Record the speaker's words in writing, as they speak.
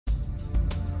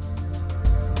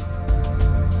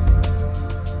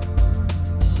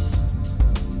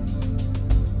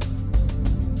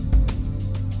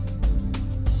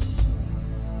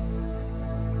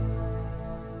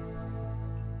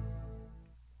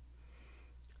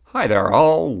Hi there,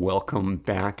 all. Welcome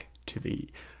back to the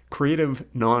Creative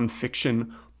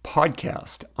Nonfiction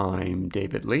Podcast. I'm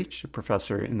David Leach, a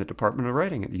professor in the Department of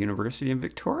Writing at the University of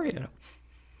Victoria.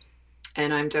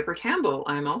 And I'm Deborah Campbell.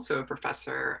 I'm also a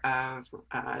professor of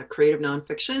creative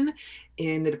nonfiction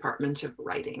in the Department of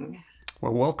Writing.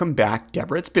 Well, welcome back,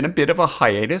 Deborah. It's been a bit of a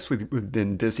hiatus. We've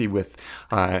been busy with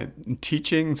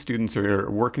teaching. Students are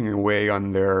working away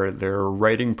on their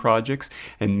writing projects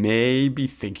and may be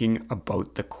thinking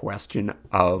about the question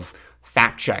of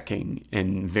fact checking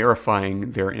and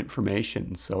verifying their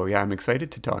information. So, yeah, I'm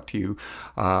excited to talk to you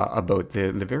about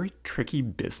the very tricky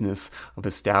business of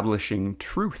establishing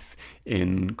truth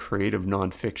in creative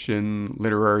nonfiction,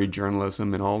 literary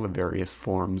journalism, and all the various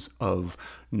forms of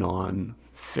nonfiction.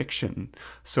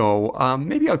 So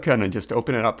maybe I'll kind of just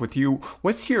open it up with you.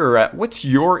 What's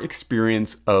your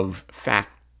experience of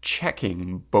fact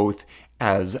checking, both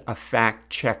as a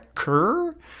fact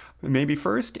checker, maybe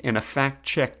first, and a fact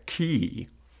check key?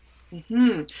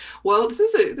 Mm-hmm. Well, this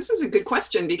is a good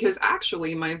question because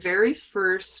actually my very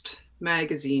first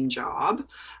magazine job,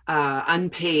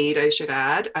 unpaid, I should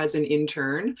add, as an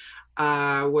intern,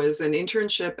 was an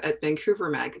internship at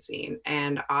Vancouver Magazine,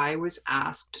 and I was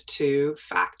asked to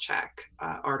fact check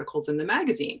articles in the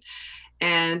magazine.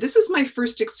 And this was my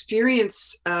first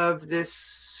experience of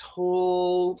this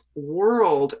whole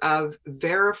world of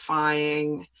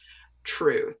verifying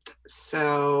truth.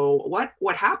 So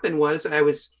what happened was I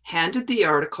was handed the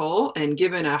article and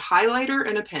given a highlighter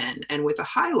and a pen. And with a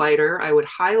highlighter, I would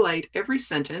highlight every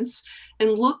sentence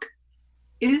and look,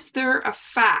 is there a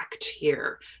fact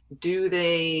here? Do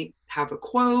they have a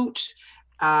quote?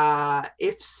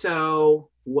 If so,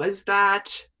 was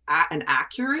that an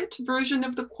accurate version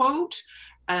of the quote?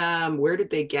 Where did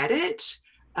they get it?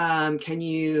 Can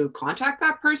you contact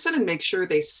that person and make sure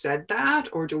they said that?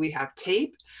 Or do we have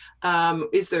tape?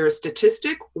 Is there a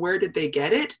statistic? Where did they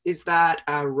get it? Is that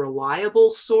a reliable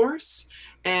source?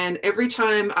 And every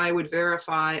time I would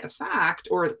verify a fact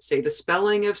or say the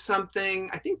spelling of something,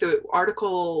 I think the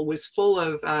article was full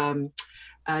of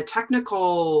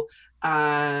technical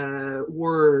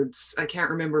words. I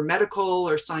can't remember medical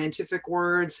or scientific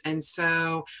words. And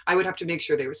so I would have to make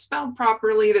sure they were spelled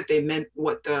properly, that they meant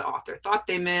what the author thought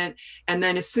they meant. And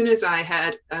then as soon as I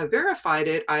had verified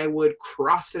it, I would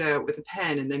cross it out with a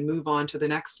pen and then move on to the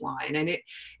next line. And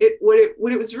what it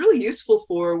was really useful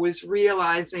for was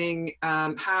realizing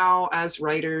how, as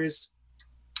writers,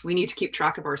 we need to keep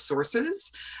track of our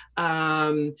sources,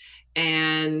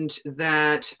 and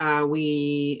that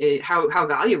how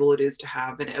valuable it is to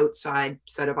have an outside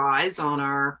set of eyes on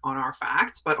our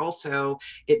facts. But also,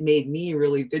 it made me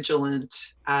really vigilant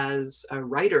as a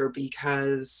writer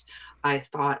because I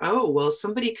thought, oh, well,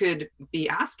 somebody could be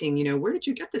asking, where did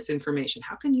you get this information?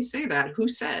 How can you say that? Who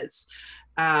says?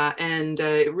 And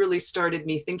it really started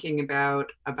me thinking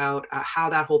about how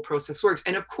that whole process works.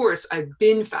 And of course, I've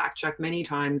been fact checked many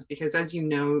times because, as you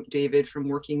know, David, from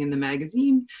working in the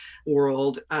magazine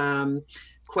world,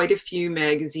 quite a few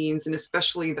magazines, and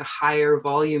especially the higher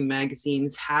volume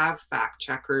magazines, have fact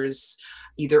checkers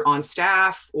either on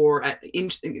staff or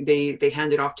they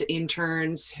hand it off to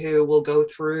interns who will go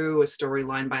through a story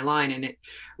line by line, and it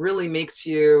really makes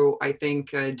you, I think,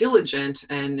 diligent,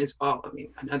 and is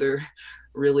another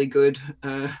really good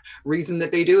reason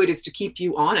that they do it is to keep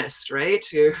you honest, right?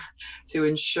 To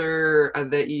ensure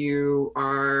that you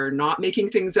are not making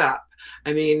things up.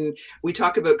 I mean, we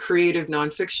talk about creative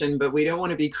nonfiction, but we don't want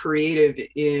to be creative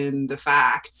in the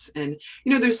facts. And,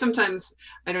 there's sometimes,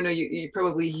 I don't know, you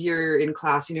probably hear in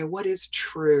class, what is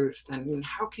truth and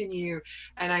how can you,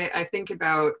 and I think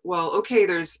about, well, okay,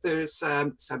 there's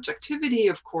subjectivity,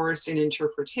 of course, in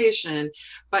interpretation,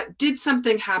 but did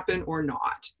something happen or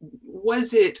not?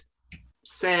 Was it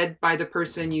said by the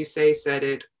person you say said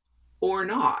it or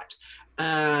not?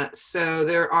 So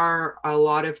there are a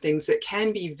lot of things that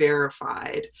can be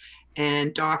verified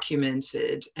and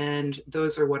documented, and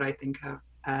those are what I think of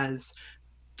as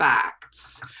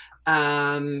facts.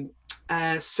 Yeah,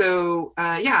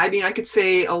 I mean, I could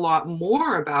say a lot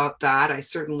more about that. I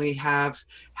certainly have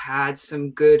had some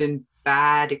good and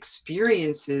bad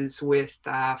experiences with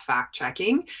fact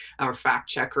checking or fact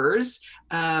checkers.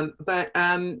 But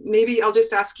maybe I'll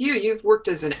just ask you, you've worked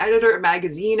as an editor, a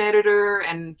magazine editor,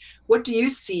 and what do you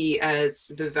see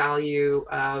as the value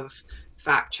of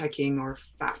fact checking or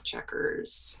fact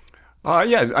checkers?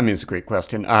 Yeah, I mean, it's a great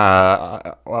question.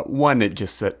 One, it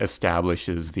just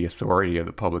establishes the authority of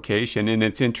the publication, and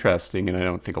it's interesting, and I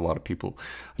don't think a lot of people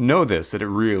know this, that it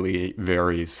really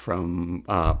varies from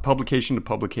publication to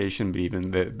publication, but even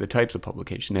the types of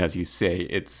publication. As you say,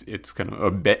 it's kind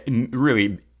of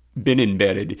really been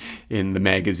embedded in the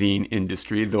magazine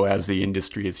industry, though as the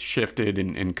industry has shifted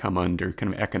and come under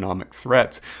kind of economic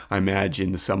threats, I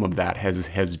imagine some of that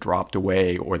has dropped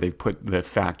away, or they put the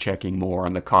fact checking more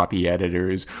on the copy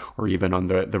editors or even on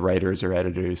the writers or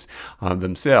editors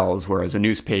themselves, whereas a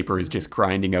newspaper is just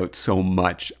grinding out so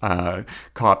much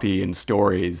copy and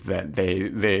stories that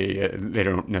they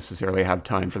don't necessarily have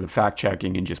time for the fact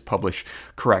checking and just publish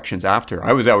corrections after.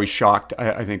 I was always shocked,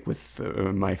 I think, with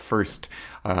my first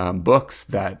books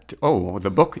that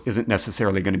the book isn't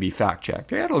necessarily going to be fact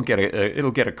checked. Yeah, it'll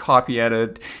get a copy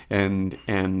edit, and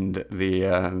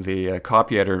the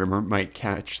copy editor might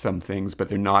catch some things, but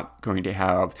they're not going to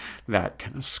have that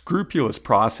kind of scrupulous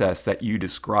process that you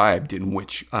described, in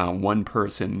which one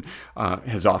person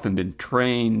has often been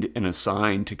trained and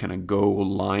assigned to kind of go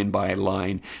line by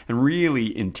line and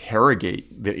really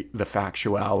interrogate the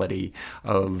factuality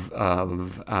of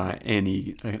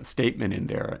any statement in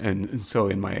there. And so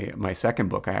in my second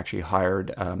book, I actually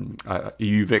hired a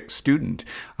UVic student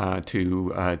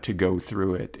to go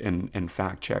through it and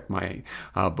fact check my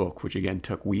book, which again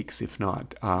took weeks, if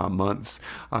not months,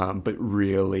 but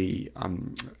really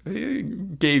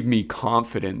gave me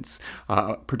confidence,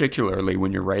 particularly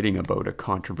when you're writing about a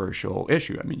controversial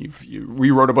issue. I mean,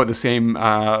 we wrote about the same,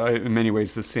 in many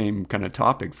ways, the same kind of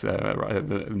topics,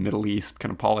 the Middle East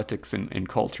kind of politics and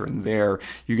culture, and there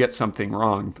you get something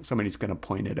wrong, somebody's going to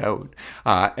point it out.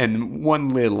 And one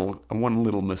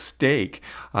little mistake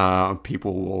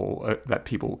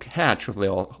people catch,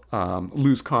 they'll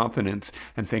lose confidence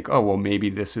and think, oh well, maybe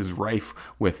this is rife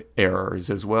with errors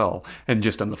as well. And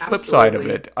just on the flip side of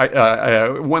it,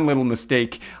 one little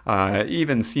mistake,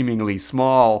 even seemingly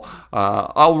small,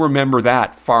 I'll remember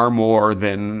that far more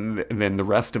than the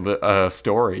rest of a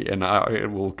story, and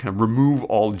it will kind of remove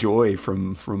all joy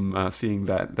from seeing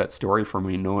that story for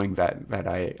me, knowing that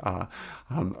I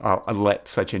let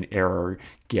such an error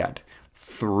get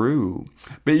through.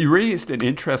 But you raised an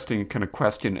interesting kind of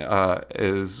question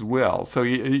as well. So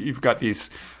you've got these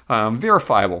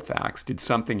verifiable facts. Did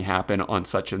something happen on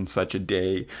such and such a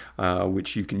day,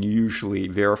 which you can usually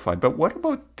verify. But what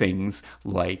about things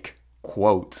like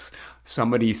quotes?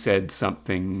 Somebody said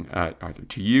something either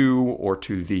to you or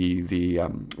to the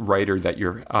writer that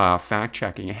you're fact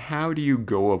checking. How do you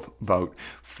go about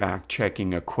fact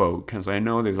checking a quote? Because I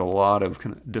know there's a lot of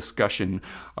kind of discussion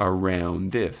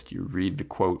around this. Do you read the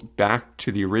quote back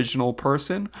to the original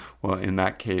person? Well, in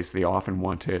that case, they often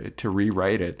want to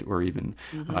rewrite it or even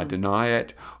deny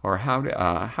it. Or how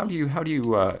do you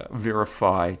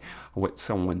verify what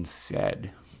someone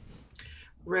said?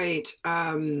 Right.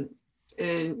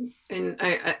 And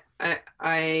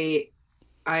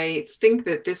I think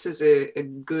that this is a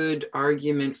good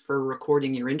argument for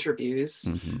recording your interviews.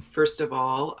 Mm-hmm. First of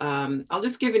all, I'll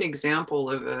just give an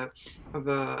example of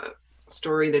a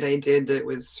story that I did that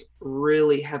was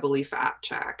really heavily fact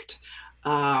checked.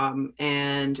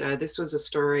 And this was a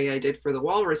story I did for the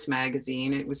Walrus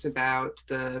magazine. It was about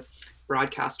the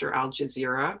broadcaster Al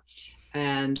Jazeera.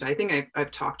 And I think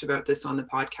I've talked about this on the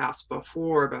podcast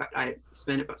before, but I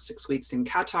spent about 6 weeks in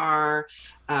Qatar,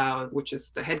 which is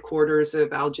the headquarters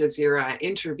of Al Jazeera. I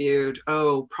interviewed,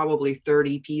 probably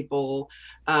 30 people.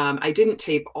 I didn't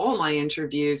tape all my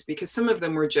interviews because some of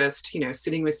them were just,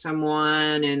 sitting with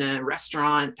someone in a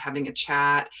restaurant, having a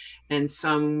chat. And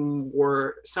some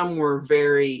were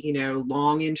very,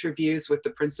 long interviews with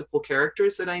the principal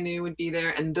characters that I knew would be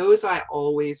there. And those I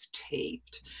always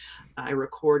taped. I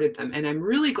recorded them, and I'm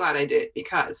really glad I did,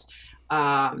 because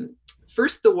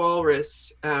first the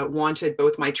Walrus wanted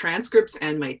both my transcripts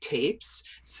and my tapes.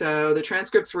 So the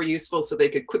transcripts were useful so they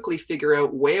could quickly figure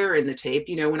out where in the tape.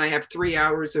 When I have 3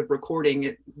 hours of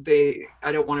recording,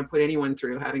 I don't want to put anyone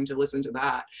through having to listen to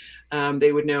that.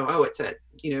 They would know, it's at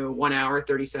 1 hour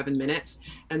 37 minutes,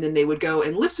 and then they would go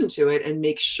and listen to it and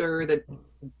make sure that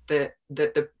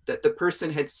the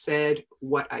person had said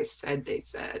what I said they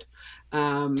said.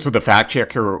 So the fact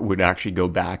checker would actually go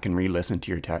back and re-listen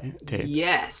to your tapes.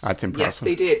 Yes. That's impressive. Yes,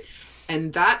 they did.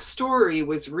 And that story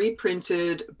was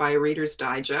reprinted by Reader's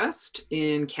Digest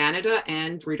in Canada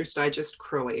and Reader's Digest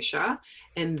Croatia.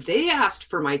 And they asked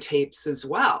for my tapes as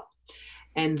well.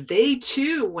 And they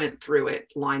too went through it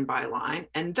line by line.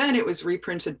 And then it was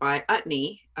reprinted by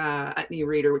Utne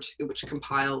Reader, which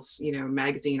compiles,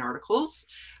 magazine articles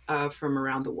from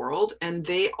around the world. And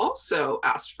they also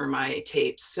asked for my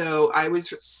tapes. So I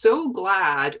was so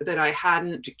glad that I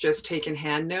hadn't just taken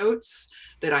hand notes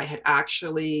that I had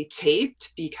actually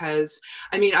taped, because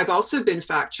I mean, I've also been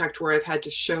fact checked where I've had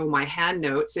to show my hand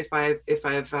notes if I've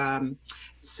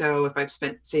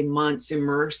spent, say, months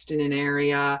immersed in an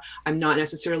area. I'm not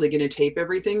necessarily going to tape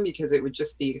everything because it would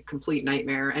just be a complete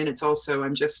nightmare. And it's also,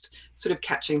 I'm just sort of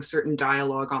catching certain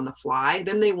dialogue on the fly.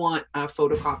 Then they want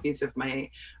photocopies of my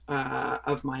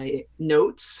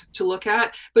notes to look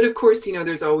at. But of course, you know,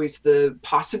 there's always the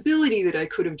possibility that I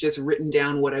could have just written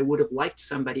down what I would have liked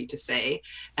somebody to say.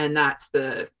 And that's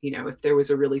the, you know, if there was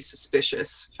a really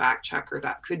suspicious fact checker,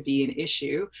 that could be an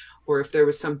issue. Or if there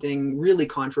was something really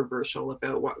controversial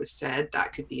about what was said,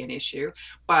 that could be an issue.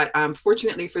 But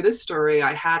fortunately for this story,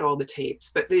 I had all the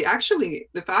tapes. But the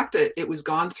fact that it was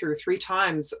gone through 3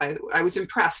 times, I was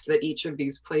impressed that each of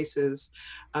these places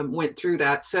went through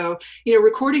that. So, you know,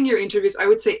 recording your interviews, I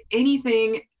would say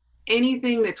anything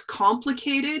that's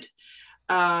complicated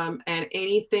and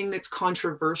anything that's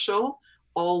controversial,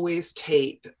 always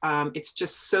tape. It's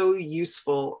just so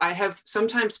useful. I have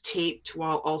sometimes taped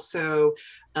while also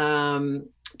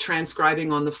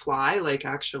transcribing on the fly, like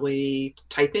actually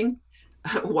typing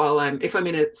while if I'm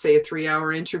in say a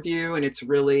 3-hour interview and it's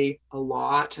really a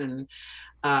lot. And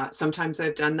sometimes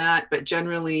I've done that, but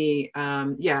generally,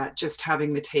 yeah, just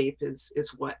having the tape is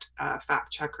what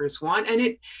fact checkers want, and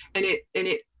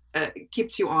it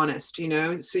keeps you honest, you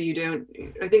know. So you don't.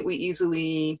 I think we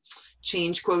easily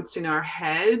change quotes in our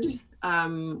head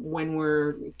when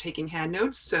we're taking hand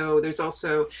notes. So there's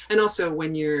also, and also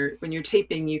when you're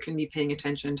taping, you can be paying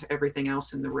attention to everything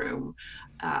else in the room,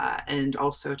 and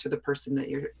also to the person that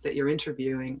you're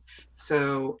interviewing.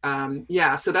 So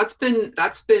yeah, so that's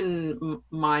been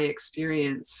my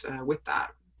experience with that.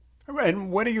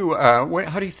 And what do you,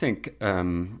 how do you think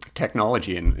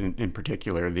technology, in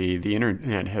particular, the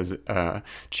internet has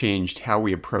changed how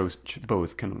we approach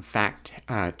both kind of fact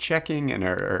checking and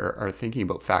are thinking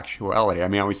about factuality? I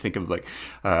mean, I always think of like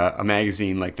a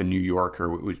magazine like the New Yorker,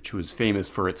 which was famous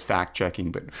for its fact checking,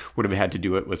 but would have had to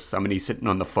do it with somebody sitting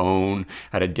on the phone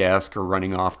at a desk or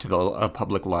running off to the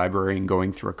public library and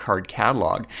going through a card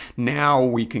catalog. Now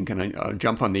we can kind of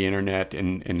jump on the internet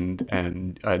and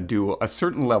do a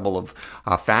certain level of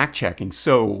fact checking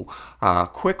so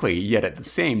quickly, yet at the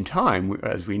same time,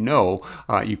 as we know,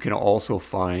 you can also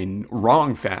find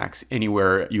wrong facts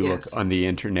anywhere you look Yes. on the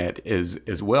internet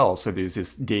as well. So there's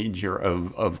this danger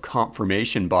of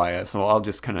confirmation bias. So I'll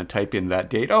just kind of type in that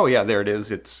date. Oh yeah, there it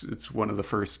is. It's one of the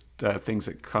first things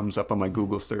that comes up on my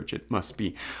Google search. It must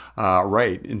be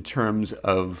right. In terms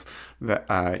of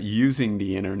using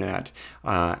the internet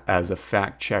as a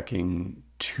fact checking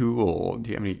tool, do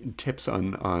you have any tips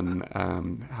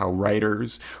on how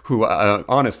writers, who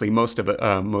honestly most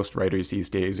writers these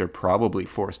days are probably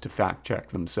forced to fact check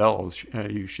themselves?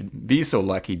 You should be so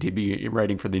lucky to be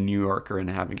writing for the New Yorker and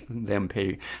having them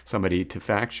pay somebody to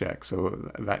fact check.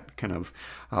 So that kind of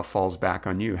falls back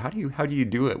on you. How do you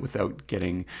do it without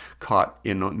getting caught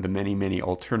in the many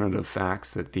alternative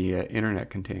facts that the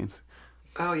internet contains?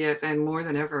 Oh, yes, and more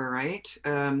than ever, right?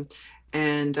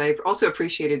 And I also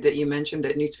appreciated that you mentioned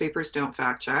that newspapers don't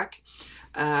fact check.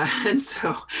 And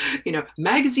so, you know,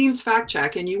 magazines fact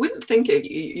check, and you wouldn't think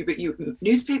it, but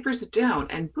newspapers don't,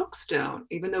 and books don't,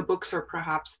 even though books are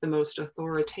perhaps the most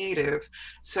authoritative.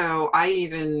 So I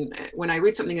even, when I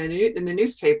read something in the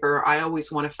newspaper, I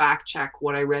always want to fact check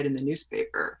what I read in the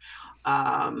newspaper,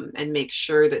 and make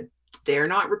sure that they're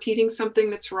not repeating something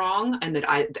that's wrong, and that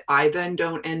I then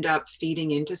don't end up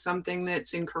feeding into something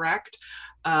that's incorrect.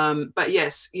 But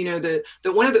yes, you know, the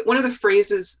one of the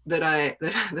phrases that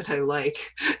I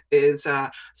like is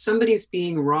somebody's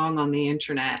being wrong on the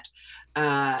internet,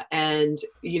 and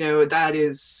you know, that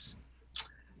is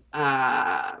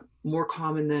more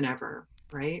common than ever,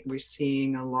 right? We're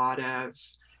seeing a lot of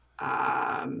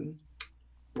um,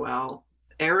 well,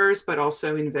 errors, but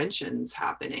also inventions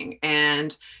happening.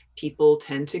 And people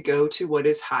tend to go to what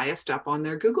is highest up on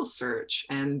their Google search,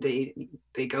 and they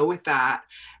go with that.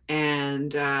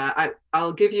 And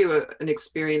I'll give you an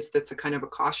experience that's a kind of a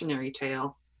cautionary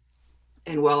tale.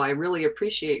 And while I really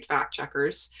appreciate fact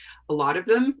checkers, a lot of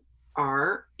them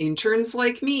are interns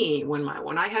like me when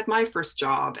I had my first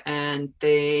job, and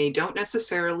they don't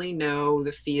necessarily know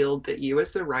the field that you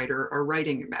as the writer are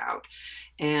writing about.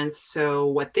 And so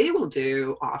what they will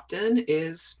do often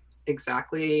is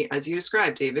exactly as you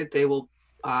described, David. They will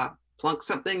plunk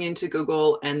something into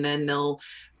Google, and then they'll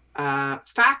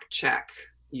fact check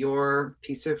your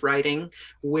piece of writing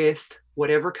with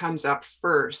whatever comes up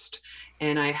first.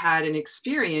 And I had an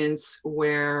experience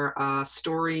where a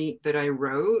story that I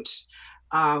wrote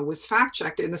was fact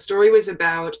checked, and the story was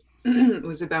about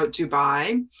was about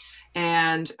Dubai,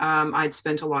 and I'd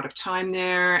spent a lot of time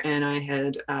there, and I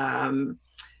had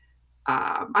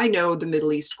I know the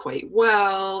Middle East quite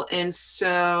well. And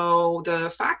so the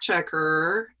fact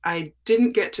checker, I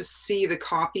didn't get to see the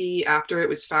copy after it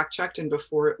was fact checked and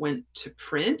before it went to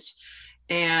print.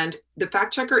 And the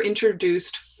fact checker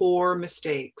introduced four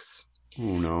mistakes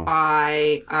Oh no.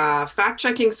 by fact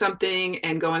checking something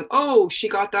and going, "Oh, she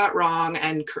got that wrong,"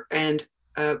 and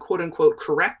quote unquote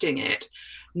correcting it,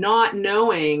 not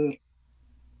knowing,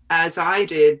 as I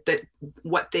did, that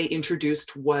what they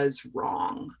introduced was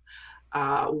wrong.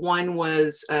 One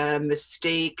was a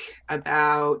mistake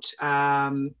about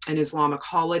an Islamic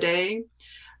holiday,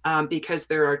 because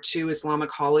there are two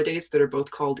Islamic holidays that are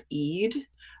both called Eid,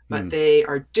 but Hmm. they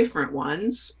are different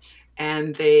ones,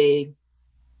 and they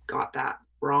got that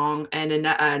wrong. And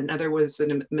another was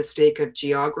a mistake of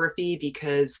geography,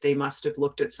 because they must have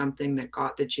looked at something that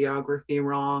got the geography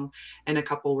wrong, and a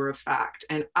couple were a fact.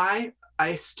 And I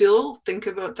still think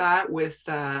about that with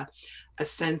a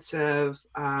sense of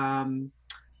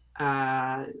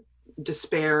uh,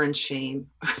 despair and shame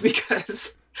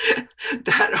because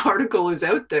that article is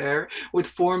out there with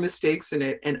four mistakes in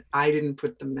it and I didn't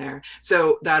put them there.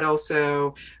 So that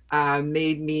also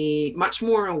made me much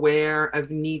more aware of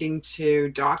needing to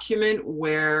document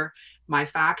where my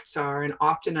facts are. And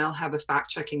often I'll have a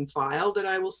fact checking file that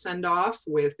I will send off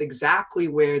with exactly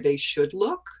where they should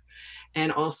look.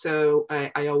 And also,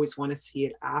 I always want to see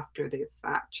it after they've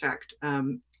fact checked.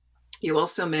 You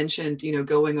also mentioned,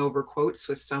 going over quotes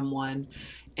with someone.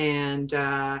 And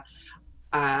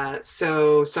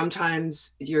so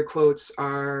sometimes your quotes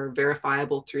are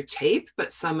verifiable through tape,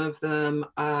 but some of them,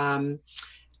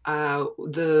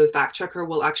 the fact checker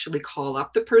will actually call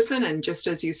up the person. And just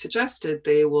as you suggested,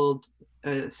 they will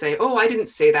say, "Oh, I didn't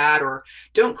say that," or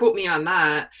 "Don't quote me on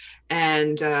that."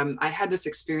 And I had this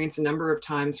experience a number of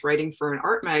times writing for an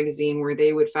art magazine where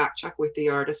they would fact check with the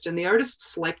artist, and the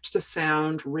artists liked to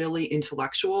sound really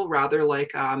intellectual, rather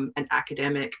like an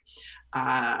academic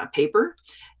paper.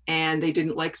 And they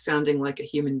didn't like sounding like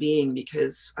a human being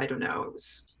because, I don't know,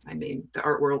 the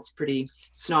art world's pretty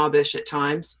snobbish at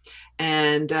times.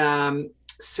 And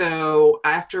so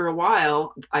after a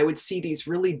while, I would see these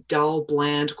really dull,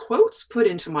 bland quotes put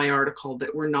into my article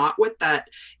that were not what that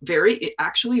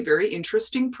actually very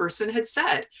interesting person had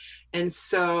said. And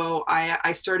so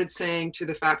I started saying to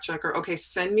the fact checker, "Okay,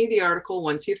 send me the article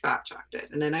once you fact checked it."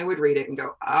 And then I would read it and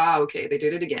go, "Okay, they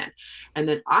did it again." And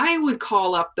then I would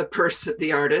call up the person,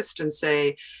 the artist, and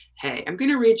say, "Hey, I'm going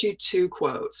to read you two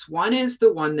quotes. One is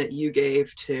the one that you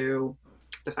gave to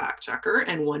the fact checker,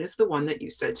 and one is the one that you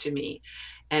said to me."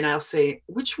 And I'll say,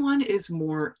 "Which one is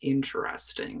more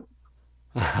interesting?"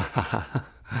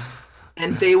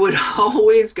 And they would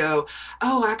always go,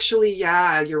 "Oh, actually,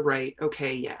 yeah, you're right.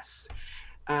 Okay, yes."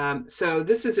 So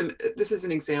this is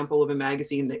an example of a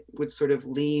magazine that would sort of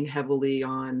lean heavily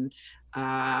on,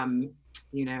 um,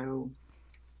 you know,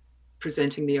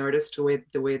 presenting the artist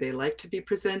the way they like to be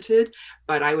presented,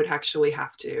 but I would actually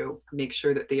have to make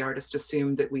sure that the artist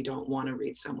assumed that we don't want to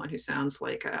read someone who sounds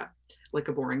like a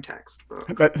boring textbook.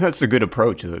 That's a good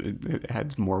approach. It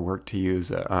adds more work to use.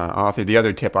 Author. The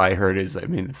other tip I heard is, I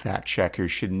mean, the fact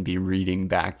checkers shouldn't be reading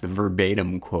back the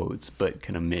verbatim quotes, but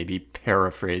kind of maybe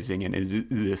paraphrasing. And is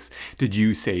this? Did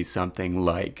you say something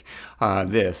like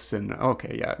this? And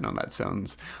okay, yeah, no, that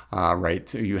sounds right.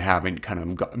 So you haven't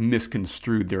kind of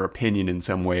misconstrued their opinion in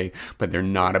some way, but they're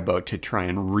not about to try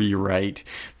and rewrite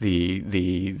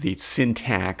the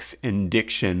syntax and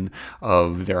diction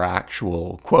of their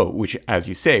actual quote, which, as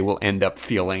you say, will end up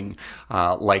feeling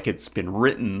like it's been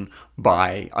written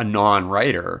by a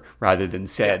non-writer rather than Yeah.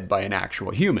 said by an actual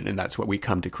human. And that's what we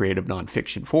come to creative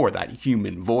nonfiction for, that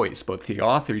human voice, both the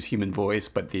author's human voice,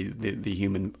 but the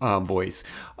human voice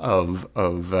of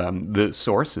the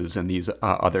sources and these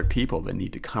other people that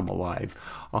need to come alive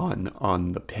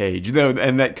on the page. Though,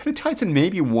 and that kind of ties in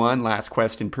maybe one last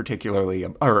question, particularly,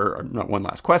 or not one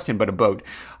last question, but about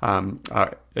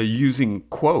using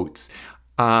quotes.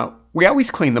 We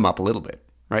always clean them up a little bit,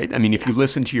 right? I mean, if Yeah. you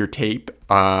listen to your tape,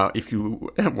 if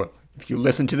you well, if you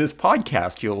listen to this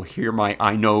podcast, you'll hear my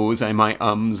I knows and my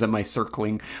ums and my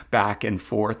circling back and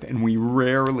forth, and we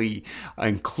rarely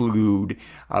include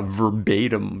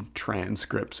verbatim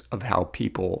transcripts of how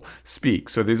people speak.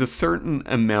 So there's a certain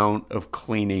amount of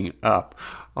cleaning up.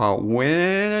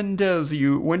 When do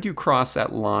you cross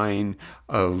that line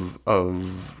of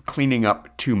cleaning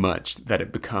up too much that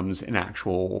it becomes an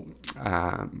actual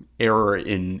error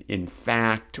in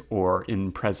fact or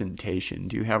in presentation?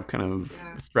 Do you have kind of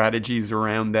Yeah. strategies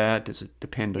around that? Does it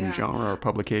depend on Yeah. genre or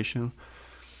publication?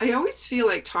 I always feel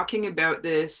like talking about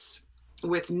this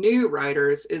with new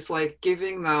writers is like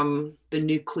giving them the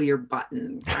nuclear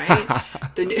button, right?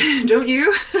 Don't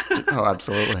you? Oh,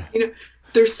 absolutely. You know,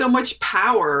 there's so much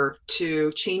power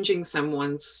to changing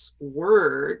someone's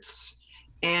words,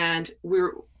 and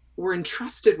we're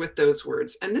entrusted with those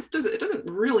words. And it doesn't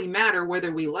really matter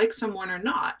whether we like someone or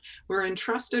not. We're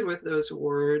entrusted with those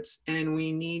words, and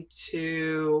we need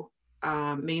to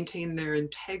maintain their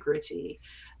integrity,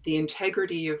 the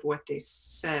integrity of what they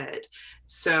said.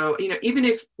 So, even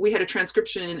if we had a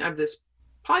transcription of this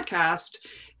podcast,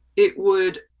 it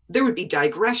would there would be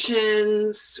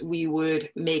digressions. We would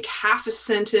make half a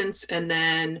sentence and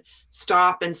then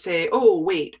stop and say, oh,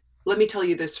 wait, let me tell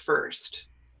you this first.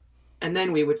 And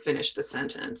then we would finish the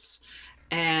sentence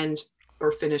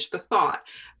or finish the thought.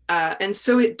 And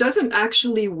so it doesn't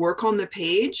actually work on the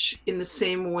page in the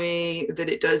same way that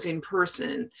it does in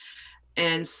person.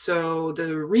 And so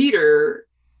the reader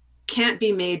can't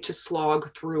be made to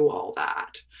slog through all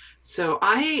that. So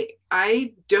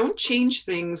I don't change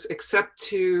things except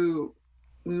to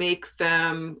make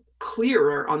them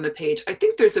clearer on the page. I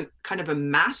think there's a kind of a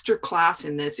master class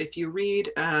in this. If you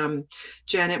read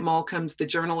Janet Malcolm's The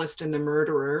Journalist and the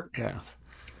Murderer, Yes.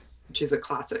 which is a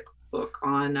classic book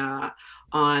on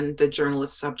the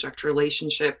journalist subject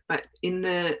relationship, but in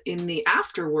the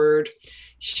afterword,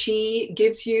 she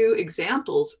gives you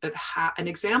examples of an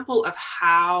example of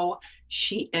how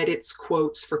she edits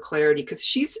quotes for clarity, because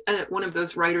she's one of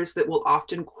those writers that will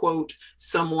often quote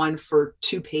someone for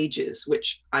 2 pages,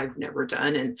 which I've never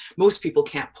done and most people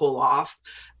can't pull off.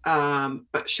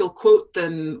 But she'll quote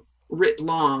them writ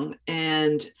long,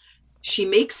 and she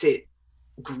makes it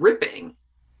gripping.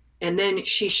 And then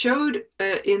she showed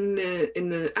in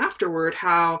the afterword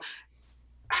how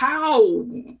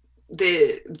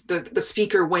the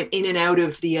speaker went in and out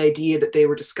of the idea that they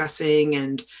were discussing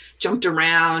and jumped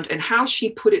around, and how she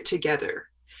put it together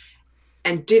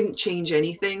and didn't change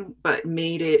anything, but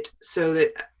made it so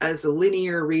that as a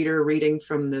linear reader reading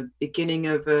from the beginning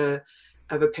of a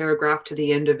paragraph to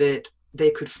the end of it,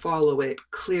 they could follow it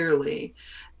clearly.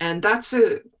 And that's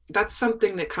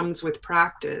something that comes with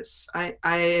practice.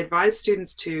 I advise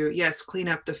students to, yes, clean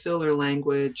up the filler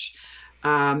language,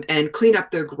 and clean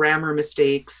up their grammar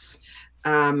mistakes,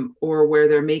 or where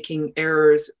they're making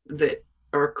errors that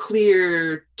are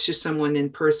clear to someone in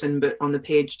person, but on the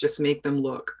page just make them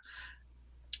look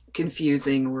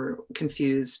confusing or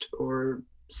confused or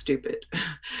stupid.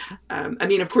 I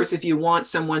mean, of course, if you want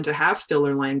someone to have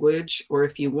filler language, or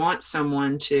if you want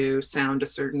someone to sound a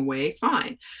certain way,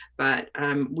 fine. But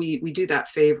we do that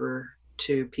favor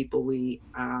to people we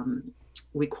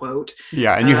quote.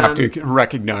 Yeah, and you have to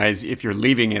recognize if you're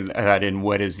leaving that in,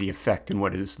 what is the effect and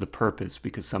what is the purpose,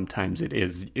 because sometimes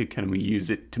we use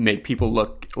it to make people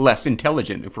look less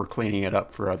intelligent if we're cleaning it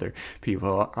up for other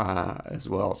people as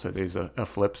well. So there's a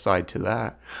flip side to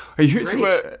that. Here's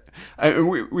what,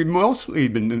 we've mostly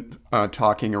been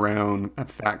talking around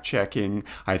fact checking,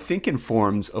 I think, in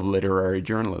forms of literary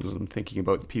journalism, thinking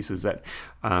about pieces that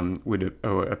would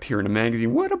appear in a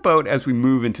magazine. What about as we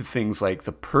move into things like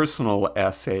the personal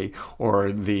essay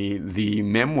or the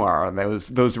memoir,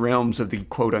 those realms of the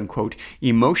quote unquote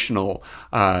emotional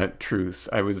truths?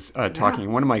 I was talking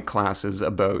in one of my classes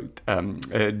about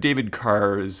David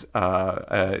Carr's.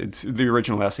 The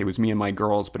original essay was "Me and My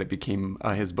Girls," but it became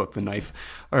his book, "The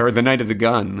Night of the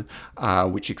Gun,"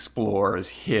 which explores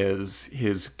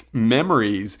his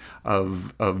memories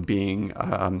of being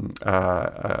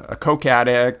a coke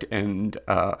addict and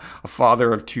a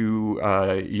father of 2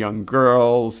 young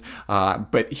girls,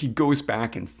 but he goes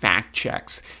back and fact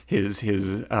checks his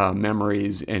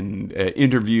memories and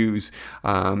interviews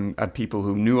of people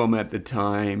who knew him at the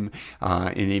time,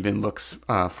 and even looks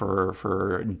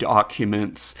for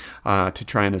documents to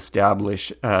try and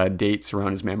establish dates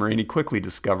around his memory. And he quickly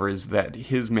discovers that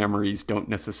his memories don't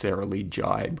necessarily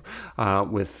jibe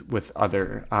with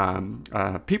other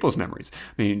people's memories.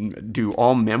 I mean, do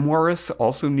all memoirists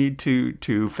also need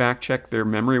to fact check their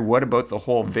memory? What about the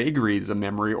whole vagaries of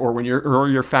memory, or when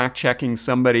you're fact checking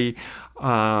somebody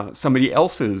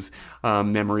else's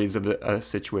memories of a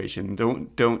situation?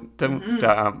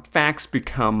 Don't facts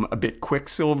become a bit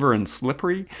quicksilver and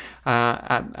slippery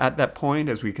at that point,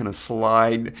 as we kind of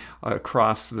slide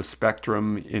across the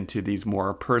spectrum into these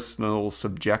more personal,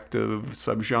 subjective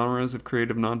subgenres of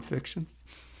creative nonfiction?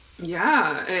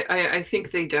 Yeah, I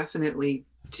think they definitely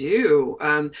do.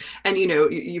 And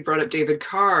you brought up David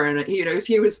Carr, and if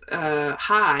he was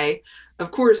high, of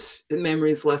course the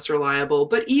memory is less reliable.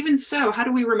 But even so, how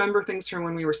do we remember things from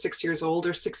when we were 6 years old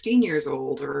or 16 years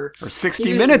old or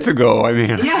 60 minutes ago? I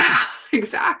mean, yeah,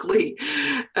 exactly.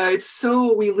 It's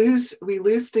so we lose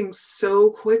things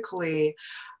so quickly.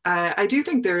 I do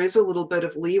think there is a little bit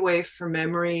of leeway for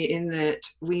memory in that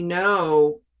we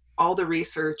know all the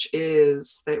research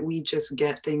is that we just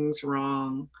get things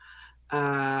wrong.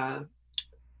 Uh,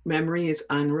 Memory is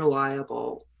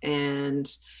unreliable. And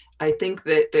I think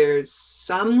that there's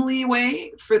some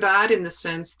leeway for that in the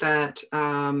sense that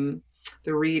the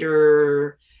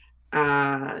reader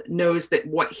knows that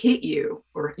what hit you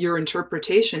or your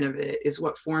interpretation of it is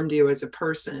what formed you as a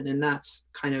person. And that's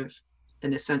kind of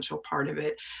an essential part of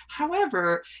it.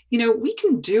 However, we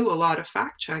can do a lot of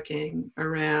fact checking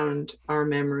around our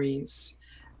memories.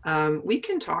 We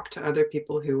can talk to other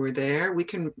people who were there. We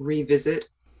can revisit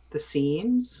the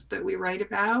scenes that we write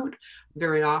about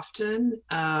very often.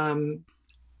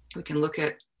 We can look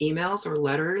at emails or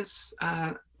letters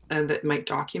that might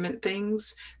document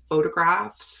things,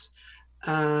 photographs.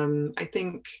 I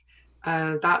think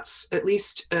that's at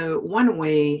least one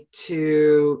way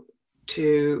to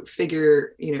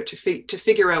figure to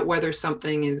figure out whether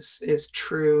something is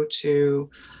true to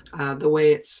the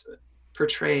way it's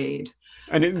portrayed.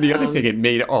 And the other thing, it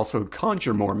may also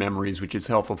conjure more memories, which is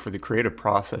helpful for the creative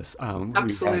process.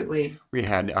 Absolutely. We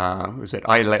had was it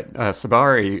Ayelet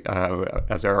Sabari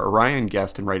as our Orion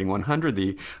guest in Writing 100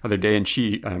 the other day, and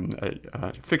she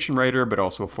a fiction writer, but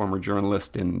also a former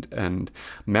journalist and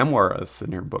memoirist.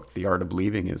 And her book, The Art of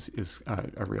Leaving, is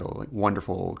a real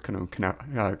wonderful kind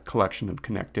of collection of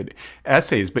connected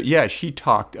essays. But yeah, she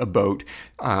talked about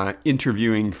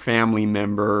interviewing family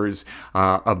members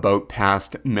about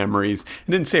past memories.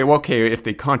 And didn't say, well, okay, if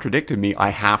they contradicted me, I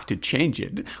have to change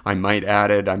it. I might add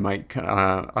it. I might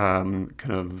kind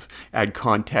of add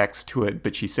context to it.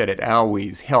 But she said it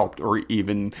always helped, or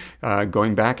even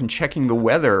going back and checking the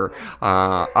weather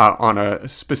on a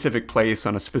specific place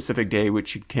on a specific day,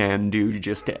 which you can do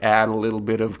just to add a little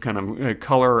bit of kind of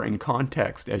color and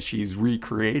context as she's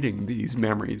recreating these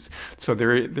memories. So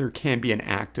there can be an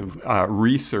act of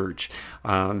research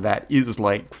that is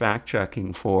like fact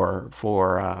checking for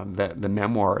the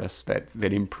memoirist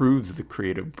that improves the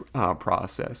creative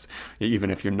process, even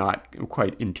if you're not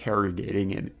quite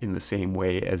interrogating it in the same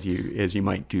way as you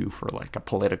might do for like a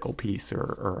political piece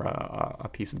or a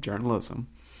piece of journalism.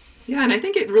 Yeah, and I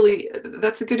think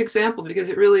that's a good example because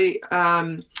it really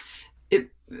I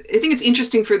think it's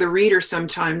interesting for the reader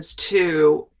sometimes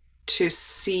to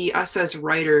see us as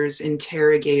writers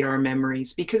interrogate our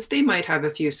memories, because they might have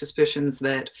a few suspicions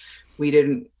that we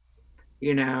didn't,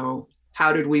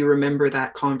 how did we remember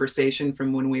that conversation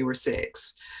from when we were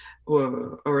 6?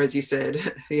 Or as you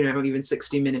said, even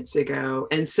 60 minutes ago.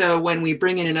 And so when we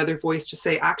bring in another voice to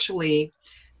say, actually,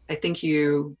 I think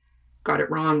you got it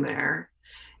wrong there,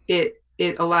 it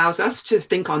allows us to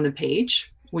think on the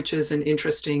page, which is an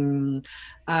interesting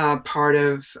part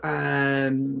of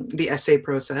the essay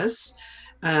process.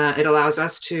 It allows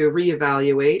us to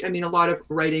reevaluate. I mean, a lot of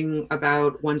writing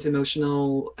about one's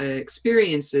emotional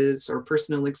experiences or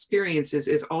personal experiences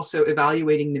is also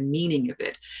evaluating the meaning of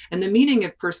it. And the meaning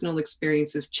of personal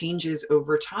experiences changes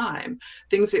over time.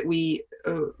 Things that we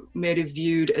might have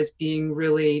viewed as being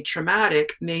really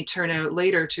traumatic may turn out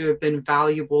later to have been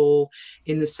valuable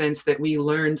in the sense that we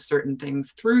learned certain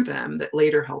things through them that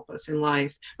later help us in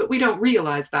life. But we don't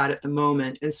realize that at the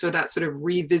moment. And so that sort of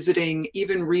revisiting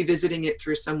it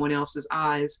through someone else's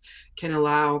eyes can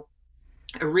allow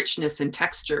a richness and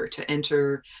texture to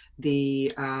enter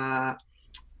the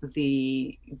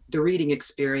reading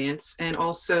experience, and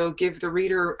also give the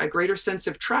reader a greater sense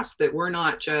of trust that we're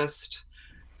not just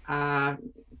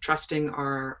trusting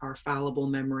our fallible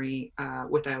memory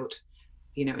without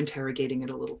interrogating it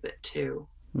a little bit too.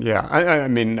 Yeah, I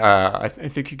mean, I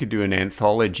think you could do an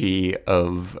anthology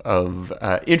of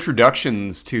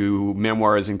introductions to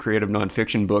memoirs and creative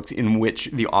nonfiction books in which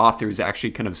the authors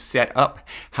actually kind of set up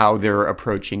how they're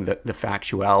approaching the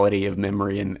factuality of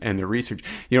memory and the research.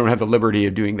 You don't have the liberty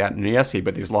of doing that in the essay,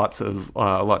 but there's lots of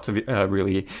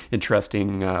really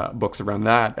interesting books around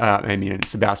that. I mean,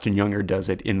 Sebastian Junger does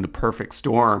it in The Perfect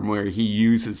Storm, where he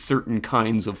uses certain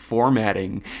kinds of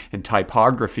formatting and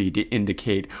typography to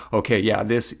indicate, okay, yeah,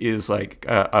 this is like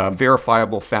a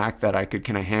verifiable fact that I could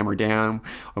kind of hammer down.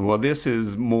 Well, this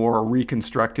is more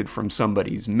reconstructed from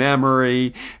somebody's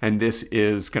memory, and this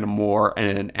is kind of more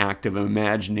an act of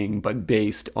imagining, but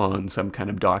based on some kind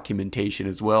of documentation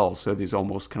as well. So there's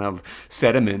almost kind of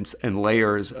sediments and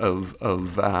layers of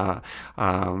a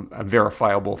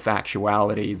verifiable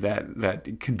factuality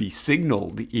that could be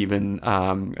signaled, even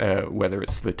whether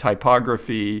it's the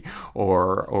typography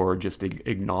or just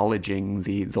acknowledging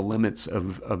the limits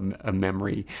of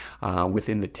memory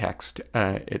within the text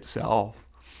itself.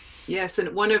 Yes,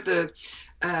 and one of the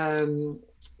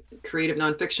creative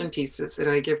nonfiction pieces that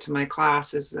I give to my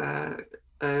class is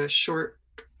a short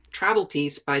travel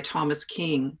piece by Thomas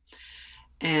King.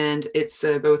 And it's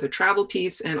both a travel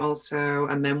piece and also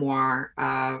a memoir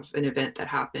of an event that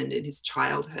happened in his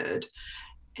childhood.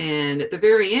 And at the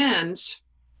very end,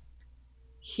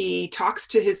 he talks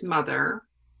to his mother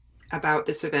about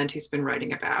this event he's been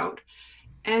writing about.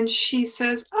 And she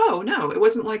says, "Oh, no, it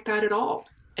wasn't like that at all."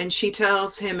 And she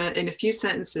tells him in a few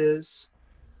sentences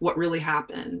what really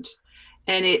happened.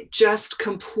 And it just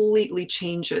completely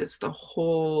changes the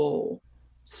whole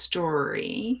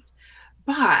story.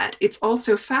 But it's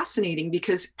also fascinating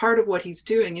because part of what he's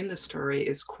doing in the story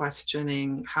is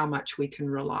questioning how much we can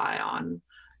rely on,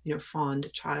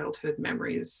 fond childhood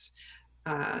memories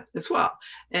as well.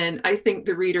 And I think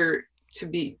the reader, to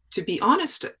be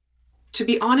honest,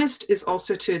 is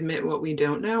also to admit what we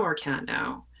don't know or can't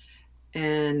know,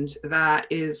 and that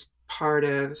is part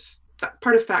of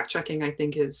fact checking. I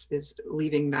think is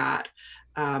leaving that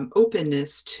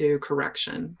openness to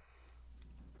correction.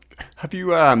 Have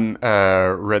you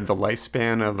read The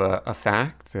Lifespan of a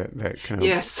Fact? That kind of.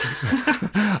 Yes.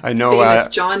 I know. Famous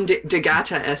John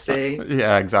DeGatta essay.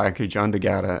 Yeah, exactly. John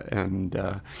DeGatta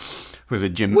and was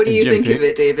it Jim? What do you think of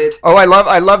it, David? Oh, I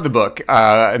love the book.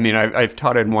 I mean, I've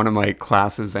taught it in one of my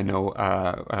classes. I know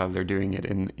they're doing it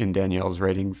in Danielle's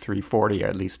Writing 340,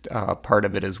 at least part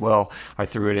of it as well. I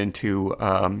threw it into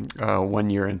 1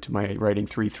 year into my Writing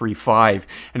 335,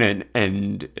 and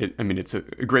I mean, it's a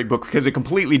great book because it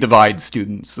completely divides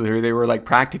students. They were like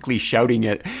practically shouting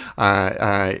at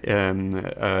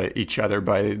each other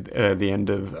by the end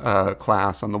of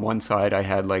class. On the one side, I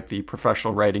had like the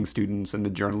professional writing students and the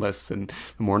journalists and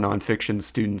the more nonfiction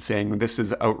students saying, "This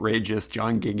is outrageous,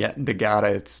 John DeGatta.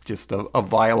 It's just a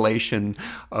violation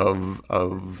of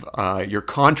your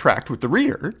contract with the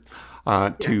reader."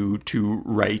 To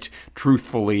write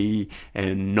truthfully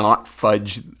and not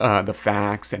fudge the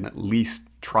facts and at least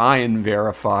try and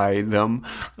verify them.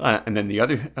 And then the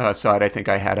other side, I think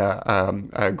I had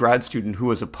a grad student who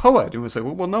was a poet and was like,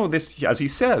 well, no, this, as he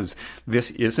says, this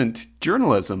isn't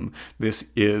journalism. This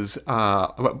is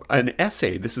an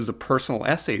essay. This is a personal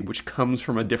essay which comes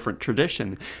from a different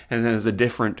tradition and has a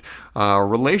different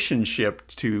relationship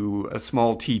to a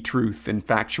small t truth and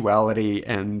factuality,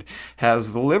 and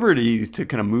has the liberty to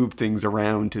kind of move things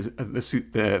around to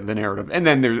suit the narrative. And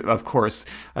then there, of course,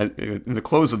 in the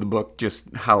close of the book, just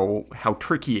how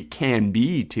tricky it can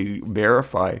be to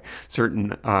verify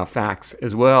certain facts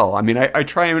as well. I mean, I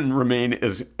try and remain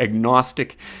as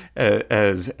agnostic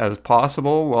as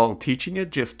possible while teaching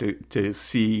it, just to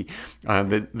see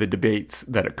the debates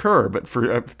that occur. But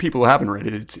for people who haven't read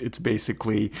it, it's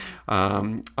basically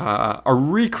a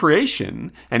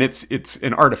recreation, and it's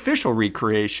an artificial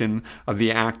recreation of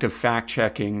the act of fact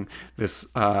checking this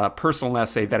personal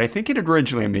essay that I think it had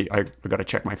originally. I've got to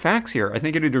check my facts here. I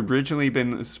think it had originally been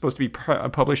supposed to be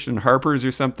published in Harper's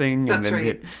or something. That's and then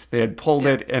right. they had pulled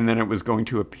it, and then it was going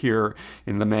to appear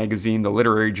in the magazine, the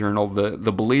literary journal,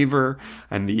 the Believer,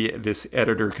 and this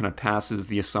editor kind of passes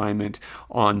the assignment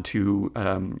on to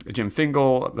Jim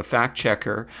Fingal, the fact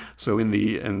checker. So and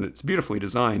it's beautifully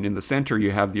designed. In the center,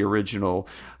 you have the original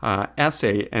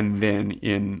essay, and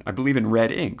then I believe in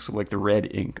red ink, so like the red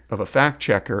ink of a fact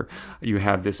checker, you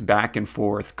have this back and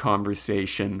forth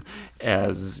conversation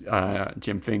as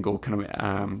Jim Fingal kind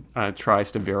of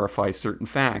tries to verify certain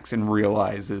facts and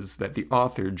realizes that the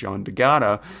author, John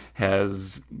DeGatta,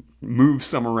 has moved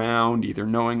some around, either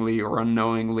knowingly or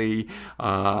unknowingly,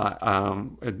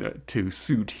 to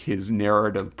suit his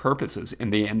narrative purposes.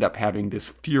 And they end up having this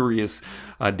furious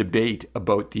debate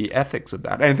about the ethics of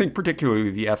that. And I think particularly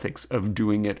the ethics of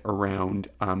doing it around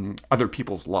other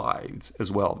people's lives as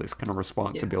well, this kind of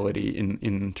responsibility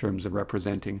in terms of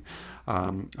representing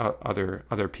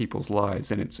other people's lives.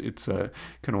 And it's a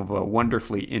kind of a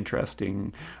wonderfully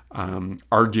interesting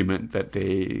argument that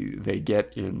they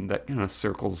get in that kind of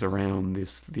circles around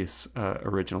this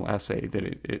original essay, that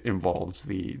it involves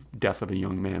the death of a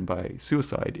young man by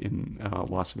suicide in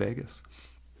Las Vegas.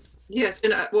 Yes,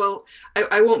 and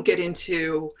I won't get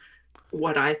into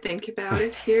what I think about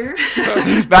it here.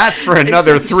 That's for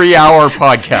another 3-hour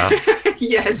podcast.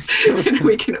 Yes,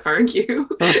 we can argue.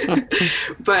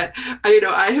 But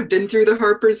I have been through the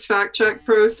Harper's fact check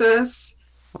process,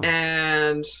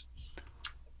 and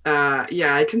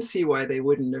I can see why they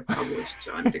wouldn't have published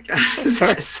John DeGatta's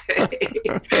essay.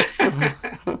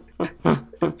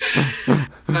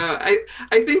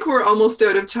 I think we're almost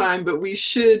out of time, but we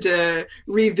should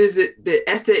revisit the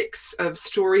ethics of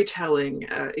storytelling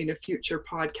in a future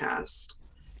podcast.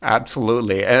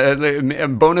 Absolutely. A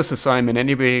bonus assignment,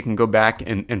 anybody can go back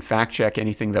and fact check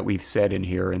anything that we've said in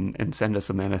here and send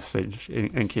us a message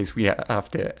in case we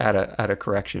have to add a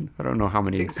correction. I don't know how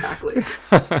many. Exactly.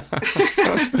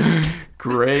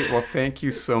 Great. Well, thank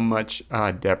you so much,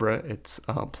 Deborah. It's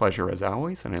a pleasure as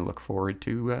always, and I look forward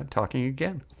to talking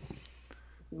again.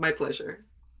 My pleasure.